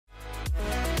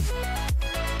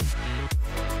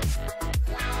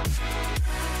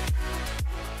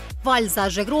Valza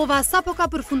Zhegrova sapo ka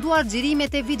përfunduar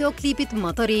xhirimet e videoklipit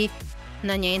më të ri.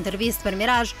 Në një intervistë për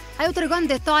MIRAGE, ajo tregon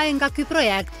detaje nga ky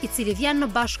projekt, i cili vjen në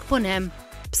bashkëpunim.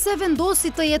 Pse vendosi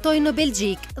të jetojë në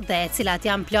Belgjik dhe cilat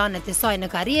janë planet e saj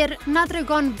në karrierë, na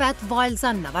tregon vetë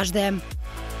Valza në vazhdim.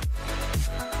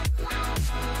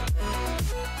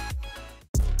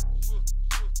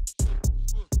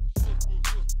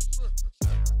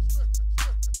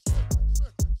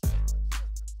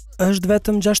 Është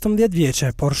vetëm 16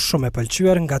 vjeçe, por shumë e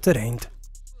pëlqyer nga të rinjt.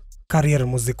 Karrierën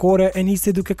muzikore e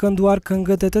nisi duke kënduar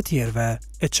këngët e të tjerëve,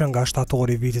 e që nga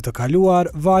shtatori vitit të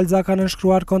kaluar, Valza ka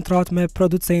nënshkruar kontratë me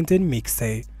producentin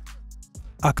Muhaxhiri.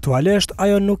 Aktualisht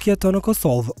ajo nuk jeton në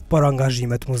Kosovë, por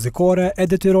angazhimet muzikore e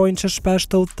detyrojnë që shpesh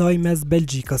të udhtojë mes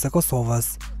Belgjikës e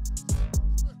Kosovës.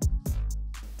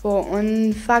 Po,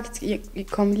 në fakt i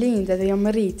kom lindë dhe jam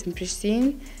rritë në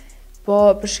Prishtinë, po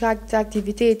për shkak të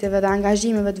aktiviteteve dhe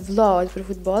angazhimeve të vllaut për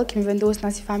futboll, kemi vendosur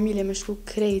na si familje me shku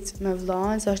krejt me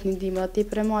vllain, se është një ndihmë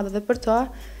tepër e madhe edhe për to.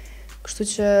 Kështu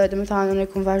që domethënë unë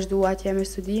kam vazhduar atje me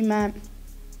studime,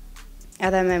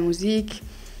 edhe me muzikë.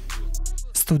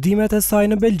 Studimet e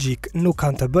saj në Belgjik nuk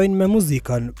kanë të bëjnë me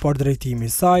muzikën, por drejtimi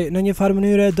i saj në një farë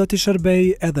mënyre do t'i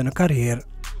shërbejë edhe në karrierë.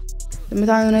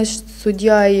 Domethënë unë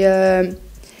studioj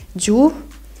gjuhë.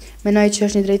 Menoj që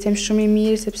është një drejtim shumë i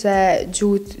mirë, sepse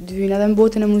gjuhët vijnë edhe në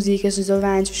botën e muzikës, në çdo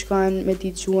vend që shkon me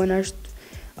ditë gjuhën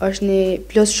është një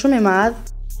plus shumë i madh.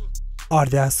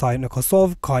 Ardha e saj në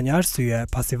Kosovë ka një arsye,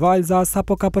 pasi Valza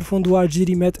sapo ka përfunduar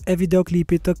xhirimet e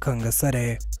videoklipit të këngës së re.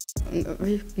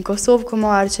 Në Kosovë kam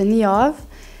marrë që një javë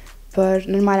për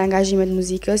normal angazhimet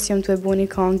muzikës, jam të e bu një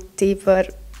këngë tepër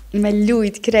me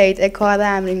lujt krejt, e ka edhe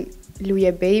emrin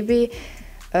Luje Baby.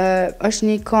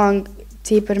 Është një këngë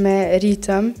tepër me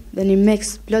ritëm dhe një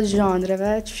mix plot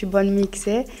zhandreve që shibon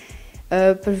mixi.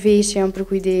 Për veshje jam për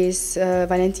kujdes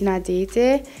Valentina Deti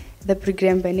dhe për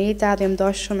Grem Beneta dhe jam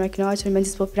dash shumë e kënaqur, më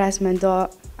ndjes po pres me ndo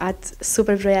atë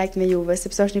super projekt me juve,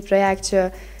 sepse është një projekt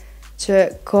që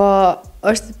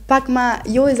është pak ma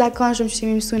jo i zakonshëm që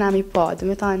kemi mësuar na mi pa,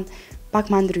 domethënë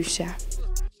pak ma ndryshe.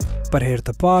 Për herë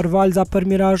të parë, Valza për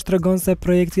MIRAGE tregon se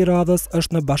projekti i radhës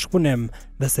është në bashkëpunim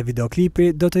dhe se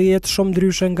videoklipi do të jetë shumë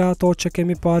ndryshe nga ato që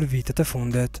kemi parë vitet e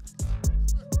fundit.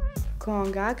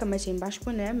 Kënga ka me qenë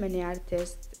bashkëpunim me një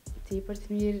artist tepër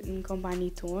të mirë në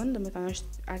kompaninë tonë, domethënë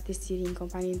është artist i ri në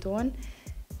kompaninë tonë,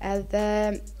 edhe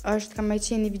ka me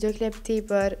qenë një videoklip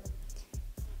tepër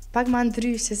pak më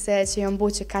ndryshe se që jam bo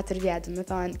që 4 vjetë,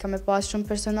 domethënë ka me pas shumë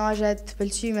personazhe të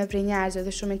pëlqyme prej njerëzve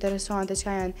dhe shumë interesante që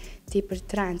janë tepër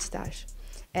trend tash.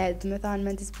 Domethënë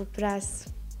më ndjes po pres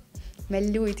me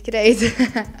lujt krejt.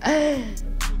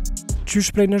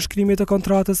 Qysh prej nënshkrimit të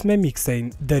kontratës me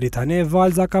Muhaxhirin, deri tani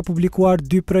Valza ka publikuar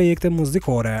 2 projekte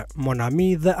muzikore, Mon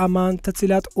Ami dhe Aman, të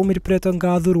cilat u mirëpretën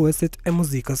nga adhuruesit e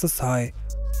muzikës së saj.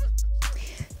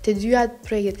 Të dyja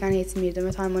projektet kanë ecë mirë,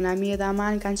 domethënë Mon Ami dhe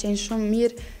Aman kanë qenë shumë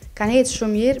mirë, kanë ecë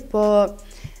shumë mirë, po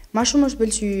ma shumë është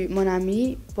pëlqy Mon Ami,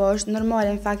 po është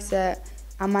normale në fakt se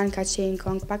Aman ka qenë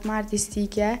këngë pak më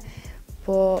artistike,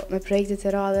 po me projektet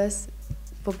e radhës,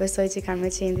 po besoj që kanë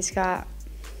me qenë diçka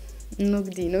nuk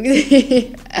di.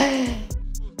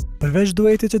 Përveç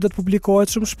duetit që do të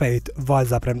publikohet shumë shpejt,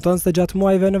 Valza premton se gjatë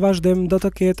muajve në vazhdim do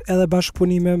të ketë edhe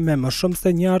bashkëpunime me më shumë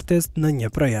se një artist në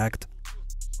një projekt.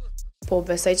 Po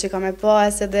besoj që ka me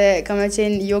pas edhe ka me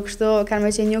qenë jo kështu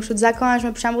të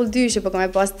zakonshme, për shembull 2, po ka me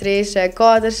pas 3,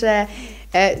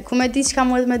 4, ku me di çka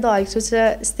mund të më dalë, kështu që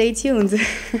stay tuned.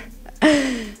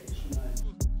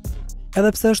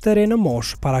 Edhe pse është e re në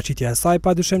moshë, paraqitja e saj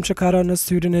padyshim që ka rënë në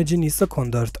syrin e gjinisë së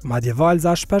kundërt, madje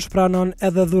Valza shpesh pranon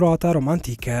edhe dhurata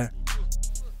romantike.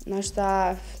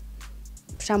 Ndoshta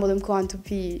për shembull më kanë të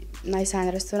pi në një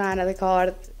restoran edhe ka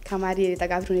ardhur kamariri ta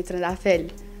ka pru një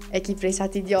trëndafel. E ki prej sa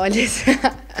t'i djallit.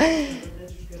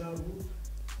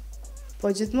 Po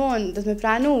gjithmonë, do të me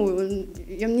pranu,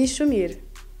 jam një shumë mirë,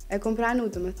 e kom pranu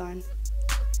të me thanë.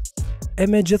 E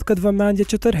me gjithë këtë vëmendje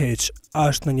që tërheq,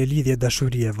 është në një lidhje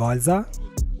dashurie Valza?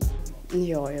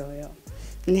 Jo.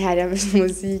 Njëherë jam është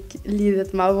muzikë,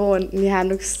 lidhet ma vonë, njëherë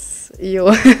nuk jo.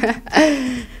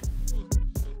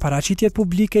 Paraqitjet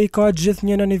publike i ka gjithë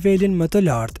një në nivelin më të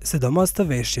lartë, sidomos të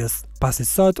veshjes, pasi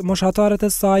sot moshatarët e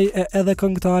saj e edhe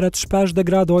këngëtarët shpesh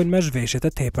degradojnë me zhveshjet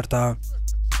e tepërta.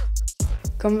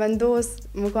 Kom vendos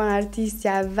më konë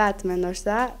artistja e vetme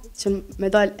ndoshta që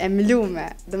me dal e mlume,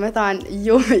 domethënë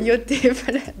jo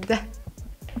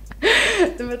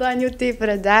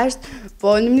tepër e dasht,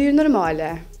 po në mënyrë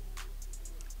normale.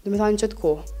 Domethënë çdo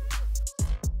kohë.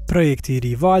 Projekti i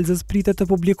ri Valzës pritet të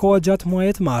publikohet gjatë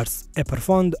muajit mars, e për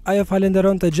fond ajo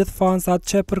falenderon të gjithë fansat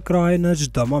që përkrahen në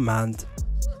çdo moment.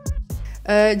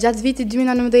 Gjatë vitit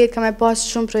 2019 kam e pas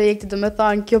shumë projekte, do me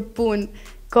thonë kjo punë,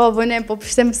 ka vonim, po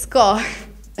përshtem s'ka.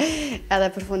 Edhe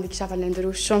për fundi kisha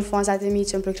falenderu shumë fansat e mi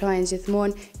që më përkrojnë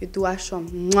gjithmonë, ju dua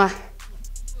shumë. Mua!